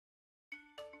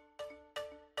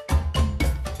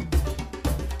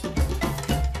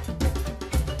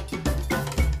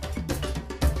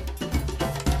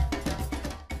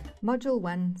Module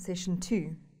 1, Session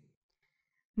 2.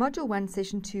 Module 1,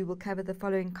 Session 2 will cover the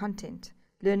following content: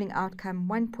 Learning Outcome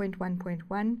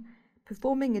 1.1.1,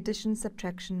 Performing addition,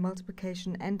 subtraction,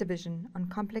 multiplication and division on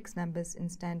complex numbers in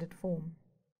standard form.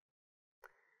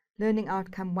 Learning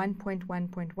Outcome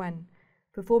 1.1.1,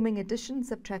 Performing addition,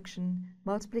 subtraction,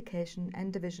 multiplication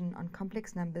and division on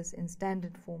complex numbers in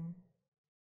standard form.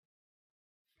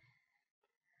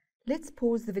 Let's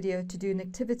pause the video to do an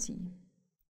activity.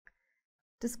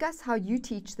 Discuss how you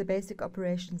teach the basic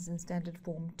operations in standard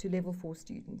form to Level 4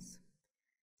 students.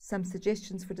 Some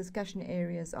suggestions for discussion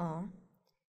areas are: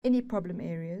 any problem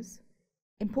areas,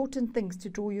 important things to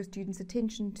draw your students'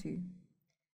 attention to,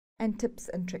 and tips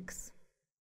and tricks.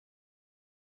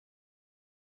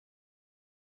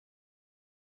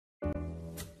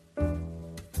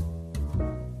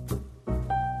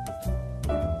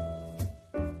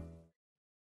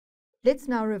 Let's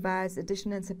now revise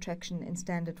addition and subtraction in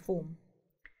standard form.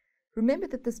 Remember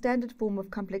that the standard form of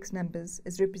complex numbers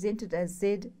is represented as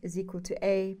z is equal to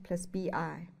a plus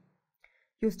bi.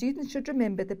 Your students should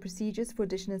remember the procedures for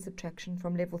addition and subtraction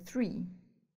from Level 3.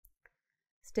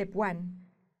 Step 1.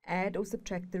 Add or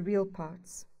subtract the real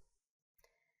parts.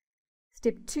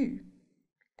 Step 2.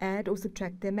 Add or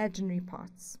subtract the imaginary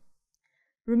parts.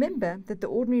 Remember that the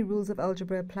ordinary rules of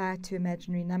algebra apply to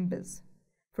imaginary numbers.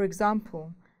 For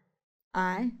example,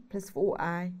 I plus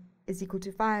 4i is equal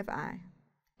to 5i.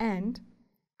 And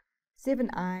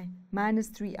 7i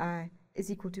minus 3i is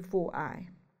equal to 4i.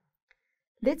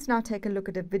 Let's now take a look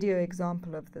at a video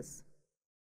example of this.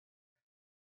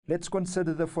 Let's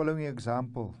consider the following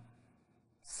example.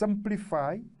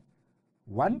 Simplify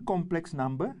one complex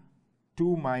number,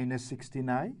 2 minus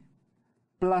 16i,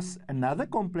 plus another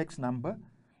complex number,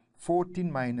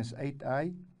 14 minus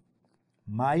 8i,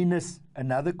 minus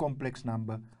another complex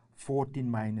number, 14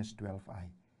 minus 12i.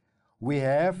 We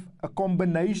have a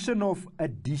combination of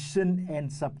addition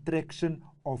and subtraction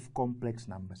of complex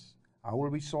numbers. How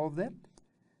will we solve that?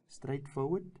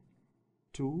 Straightforward.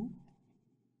 2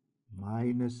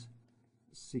 minus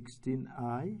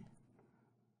 16i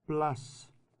plus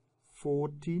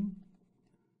 14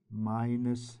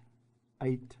 minus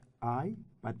 8i.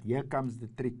 But here comes the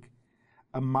trick.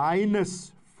 A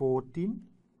minus 14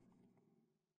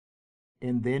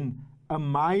 and then a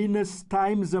minus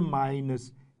times a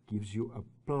minus gives you a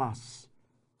plus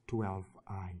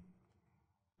 12i.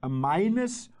 A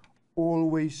minus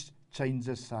always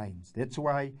changes signs. That's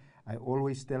why I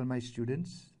always tell my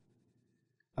students,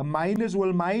 a minus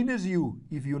will minus you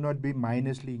if you not be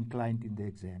minusly inclined in the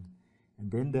exam.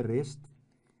 And then the rest,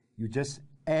 you just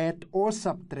add or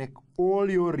subtract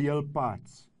all your real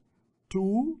parts.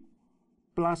 2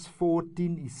 plus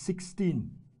 14 is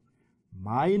 16.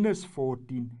 Minus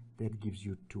 14, that gives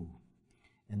you 2.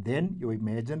 And then your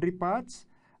imaginary parts,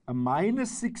 a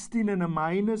minus 16 and a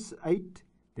minus 8,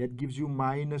 that gives you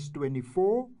minus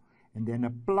 24. And then a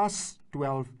plus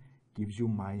 12 gives you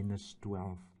minus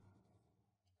 12i.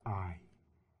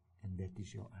 And that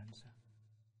is your answer.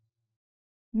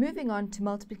 Moving on to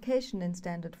multiplication in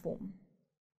standard form.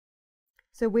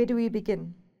 So where do we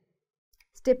begin?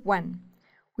 Step 1.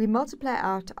 We multiply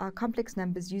out our complex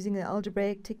numbers using the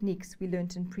algebraic techniques we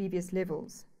learnt in previous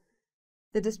levels.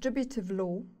 The distributive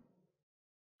law,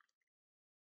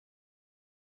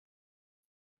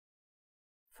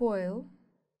 FOIL,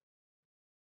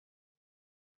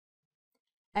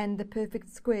 and the perfect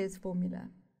squares formula.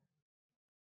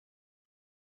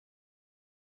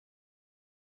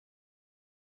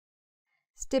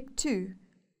 Step 2.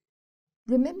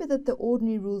 Remember that the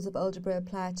ordinary rules of algebra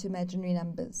apply to imaginary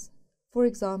numbers. For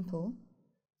example,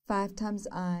 5 times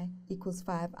I equals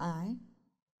 5i.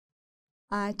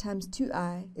 I times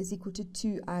 2i is equal to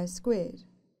 2i squared.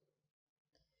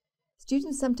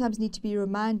 Students sometimes need to be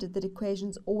reminded that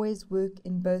equations always work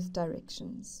in both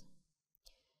directions.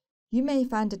 You may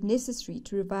find it necessary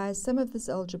to revise some of this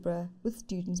algebra with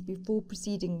students before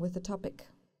proceeding with the topic.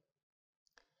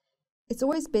 It's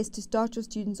always best to start your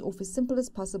students off as simple as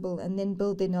possible and then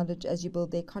build their knowledge as you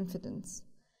build their confidence.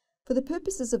 For the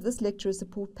purposes of this lecturer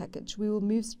support package, we will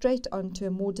move straight on to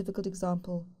a more difficult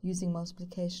example using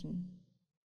multiplication.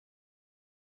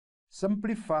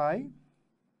 Simplify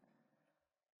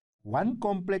one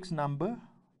complex number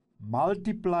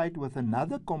multiplied with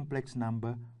another complex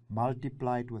number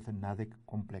multiplied with another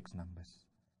complex numbers.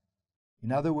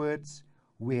 In other words,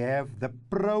 we have the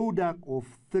product of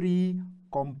 3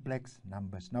 complex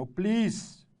numbers. Now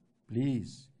please,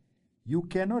 you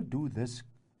cannot do this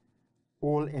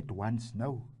all at once.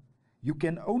 No. You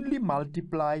can only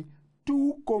multiply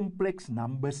 2 complex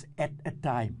numbers at a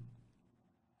time.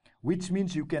 Which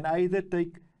means you can either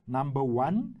take number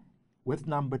 1 with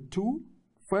number 2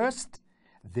 first,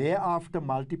 thereafter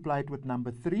multiply it with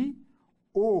number 3,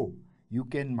 or you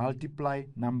can multiply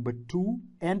number 2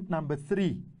 and number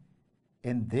 3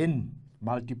 and then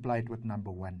multiply it with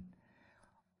number 1.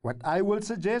 What I will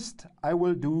suggest, I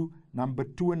will do number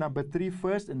 2 and number 3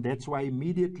 first, and that's why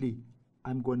immediately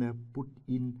I'm going to put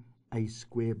in a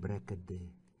square bracket there,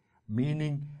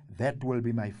 meaning that will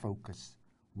be my focus,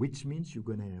 which means you're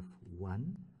going to have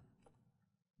 1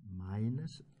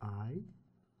 minus I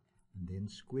and then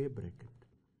square bracket.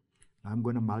 I'm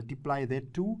going to multiply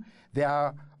that too. There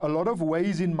are a lot of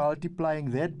ways in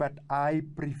multiplying that, but I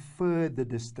prefer the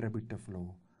distributive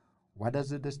law. What does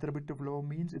the distributive law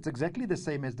mean? It's exactly the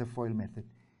same as the FOIL method.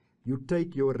 You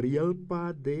take your real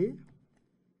part there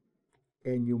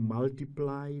and you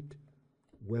multiply it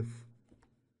with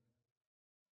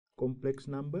complex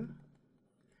number,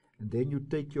 and then you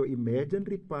take your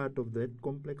imaginary part of that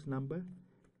complex number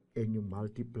and you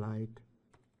multiply it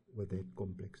with that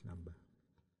complex number.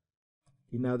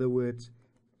 In other words,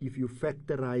 if you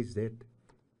factorize that,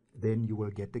 then you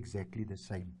will get exactly the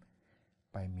same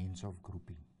by means of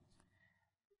grouping.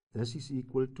 This is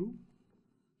equal to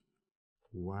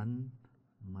 1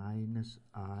 minus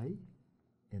I,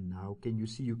 and now can you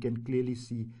see, you can clearly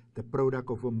see the product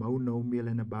of a monomial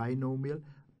and a binomial,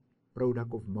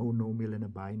 product of monomial and a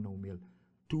binomial.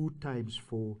 2 times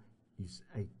 4 is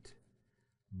 8,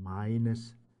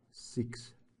 minus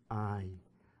 6I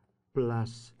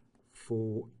plus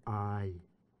 4I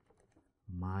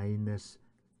minus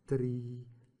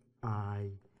 3I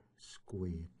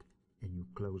squared, and you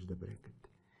close the bracket.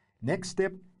 Next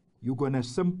step, you're going to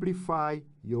simplify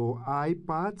your I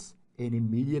parts and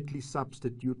immediately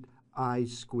substitute I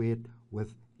squared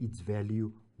with its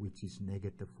value, which is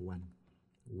negative 1.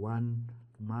 1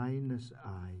 minus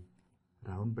I,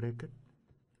 round bracket,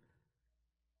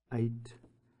 8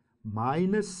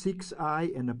 minus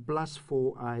 6I and a plus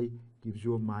 4I gives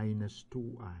you a minus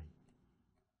 2I.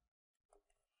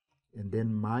 And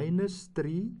then minus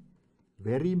 3,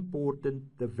 very important,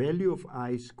 the value of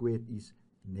I squared is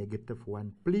negative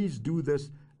 1. Please do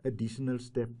this additional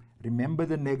step. Remember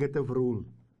the negative rule.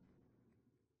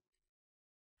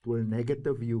 It will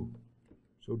negative you.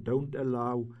 So don't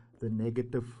allow the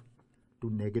negative to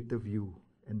negative you.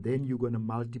 And then you're going to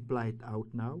multiply it out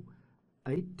now.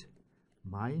 8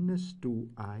 minus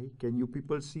 2I. Can you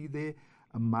people see there?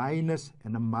 A minus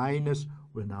and a minus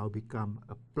will now become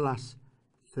a plus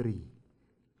 3.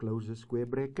 Close the square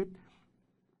bracket.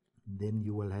 Then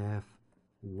you will have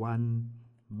 1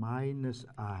 minus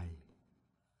I,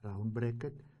 round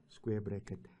bracket, square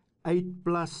bracket. 8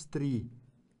 plus 3,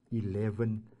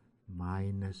 11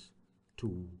 minus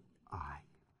 2I.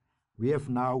 We have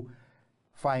now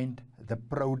find the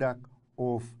product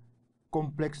of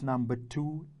complex number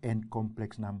 2 and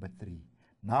complex number 3.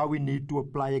 Now we need to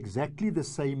apply exactly the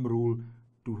same rule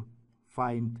to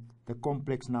find the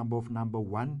complex number of number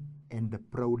 1 and the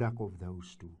product of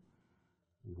those two.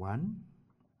 1,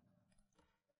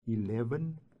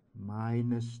 11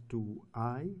 minus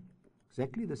 2I,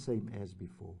 exactly the same as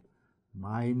before,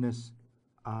 minus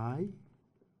I,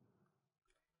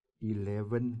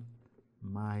 11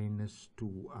 minus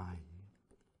 2I.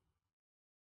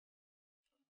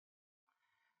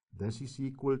 This is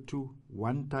equal to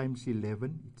 1 times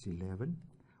 11, it's 11.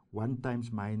 1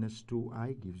 times minus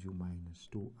 2I gives you minus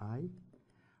 2I,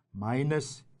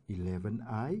 minus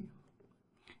 11I,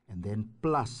 and then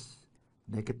plus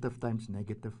negative times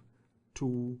negative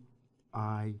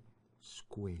 2I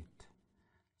squared.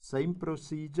 Same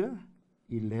procedure,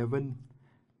 11I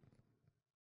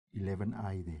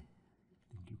there.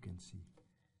 I think you can see,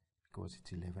 because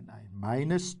it's 11I.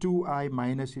 Minus 2I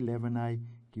minus 11I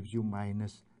gives you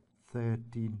minus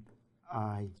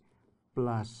 13I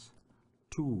plus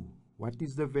 2. What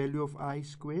is the value of I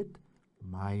squared?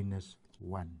 Minus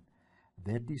 1.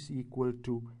 That is equal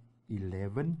to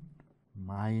 11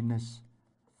 minus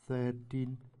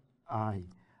 13I.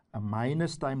 A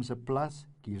minus times a plus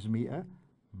gives me a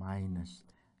minus.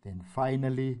 Then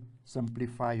finally,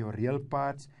 simplify your real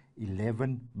parts.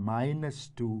 11 minus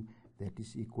 2, that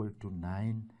is equal to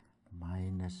 9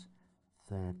 minus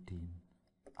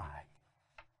 13I.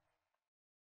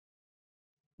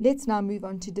 Let's now move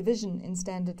on to division in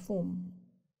standard form.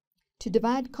 To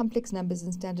divide complex numbers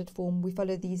in standard form, we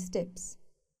follow these steps.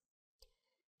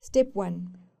 Step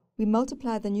 1. We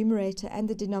multiply the numerator and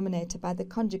the denominator by the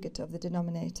conjugate of the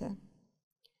denominator.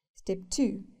 Step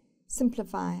 2.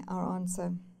 Simplify our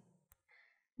answer.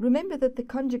 Remember that the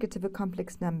conjugate of a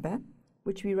complex number,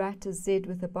 which we write as z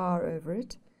with a bar over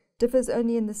it, differs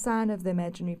only in the sign of the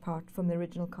imaginary part from the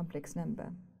original complex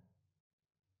number.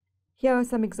 Here are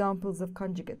some examples of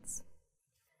conjugates.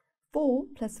 4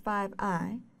 plus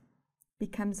 5i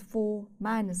becomes 4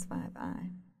 minus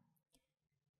 5i.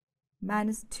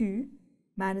 Minus 2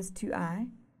 minus 2i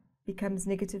becomes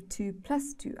negative 2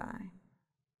 plus 2i.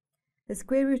 The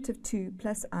square root of 2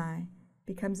 plus I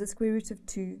becomes the square root of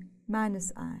 2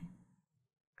 minus I.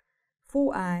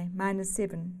 4i minus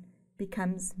 7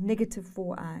 becomes negative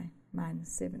 4i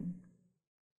minus 7.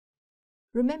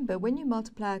 Remember, when you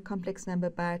multiply a complex number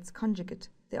by its conjugate,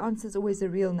 the answer is always a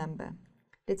real number.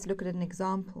 Let's look at an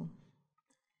example.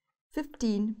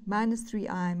 15 minus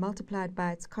 3i multiplied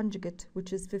by its conjugate,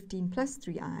 which is 15 plus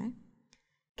 3i,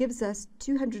 gives us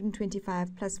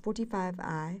 225 plus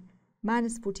 45i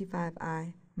minus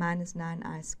 45i minus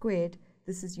 9i squared.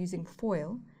 This is using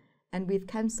FOIL, and we've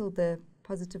cancelled the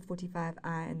positive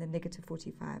 45i and the negative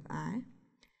 45i.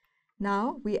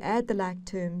 Now we add the like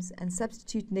terms and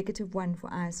substitute negative 1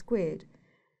 for I squared.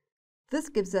 This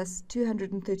gives us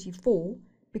 234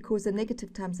 because a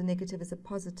negative times a negative is a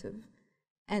positive,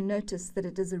 and notice that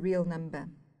it is a real number.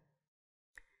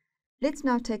 Let's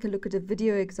now take a look at a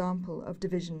video example of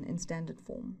division in standard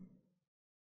form.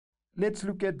 Let's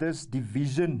look at this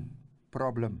division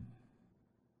problem.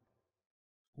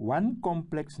 One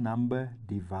complex number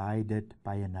divided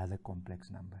by another complex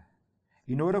number.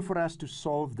 In order for us to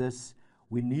solve this,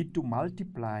 we need to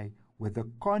multiply with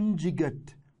the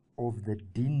conjugate of the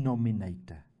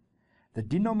denominator. The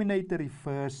denominator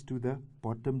refers to the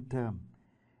bottom term,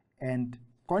 and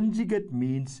conjugate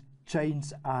means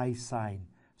change I sign.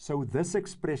 So this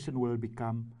expression will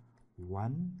become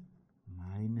 1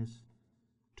 minus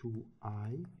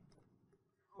 2i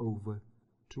over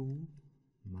 2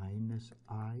 minus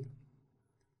I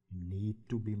need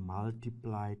to be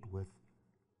multiplied with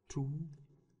 2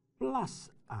 plus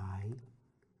I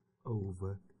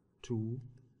over 2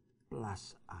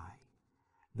 plus I.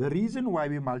 The reason why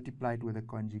we multiplied with a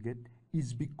conjugate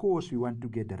is because we want to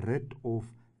get rid of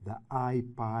the I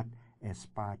part as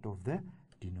part of the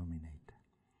denominator.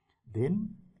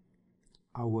 Then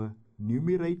our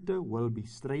numerator will be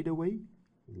straight away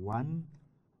 1,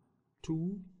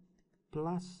 2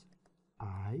 plus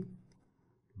I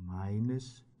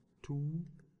minus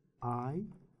 2I,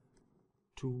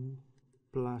 2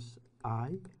 plus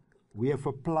I. We have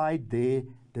applied there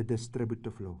the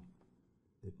distributive law.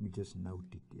 Let me just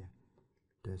note it here.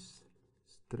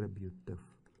 Distributive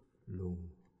law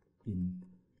in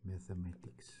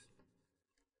mathematics.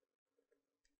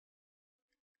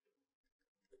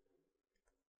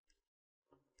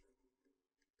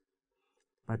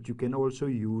 But you can also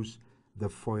use the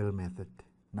FOIL method.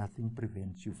 Nothing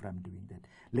prevents you from doing that.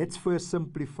 Let's first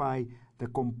simplify the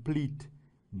complete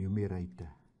numerator.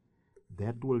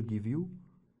 That will give you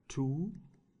 2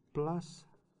 plus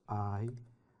I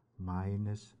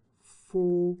minus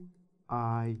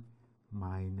 4I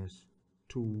minus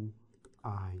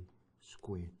 2I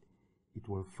squared. It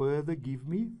will further give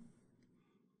me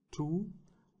 2.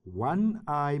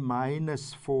 1I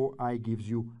minus 4I gives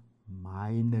you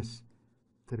minus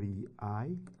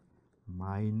 3I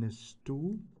minus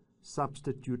 2.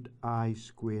 Substitute I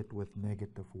squared with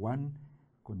negative 1.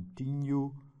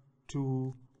 Continue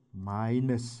 2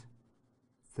 minus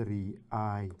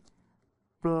 3I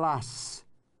plus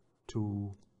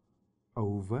 2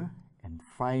 over, and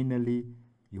finally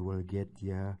you will get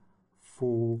here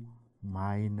 4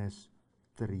 minus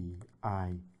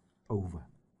 3I over.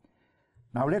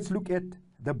 Now let's look at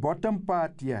the bottom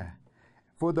part here.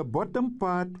 For the bottom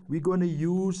part, we're going to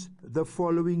use the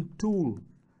following tool,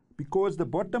 because the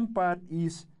bottom part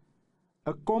is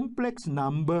a complex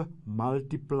number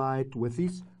multiplied with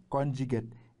its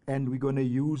conjugate, and we're going to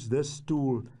use this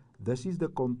tool. This is the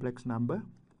complex number.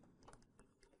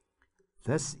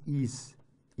 This is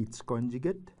its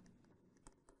conjugate,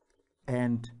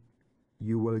 and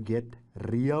you will get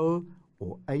real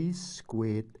or a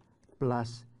squared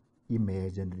plus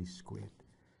imaginary squared.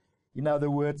 In other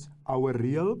words, our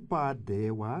real part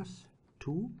there was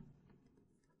 2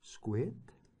 squared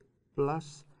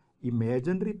plus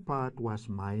imaginary part was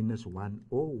minus 1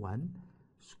 or 1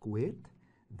 squared.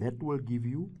 That will give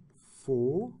you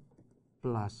 4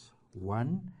 plus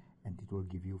 1, and it will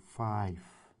give you 5.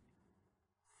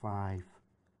 5.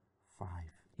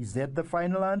 Is that the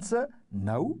final answer?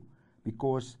 No,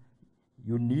 because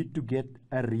you need to get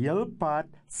a real part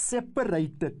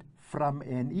separated from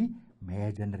an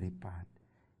imaginary part.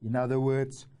 In other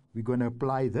words, we're going to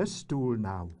apply this tool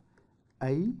now.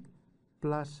 A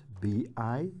plus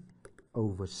bi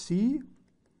over c.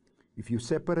 If you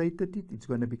separated it, it's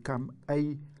going to become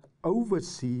a over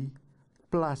c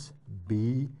plus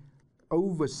b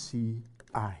over ci.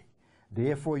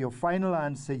 Therefore, your final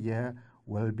answer here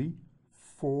will be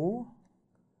 4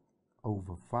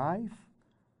 over 5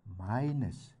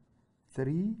 minus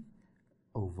 3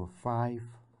 over 5i.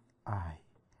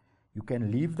 You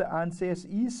can leave the answer as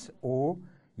is, or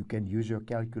you can use your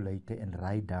calculator and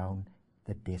write down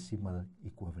the decimal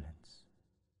equivalents.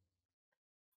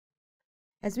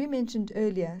 As we mentioned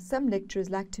earlier, some lecturers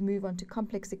like to move on to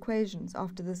complex equations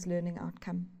after this learning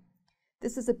outcome.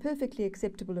 This is a perfectly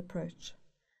acceptable approach.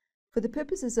 For the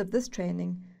purposes of this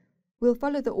training, we'll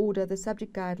follow the order of the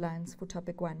subject guidelines for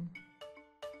Topic 1.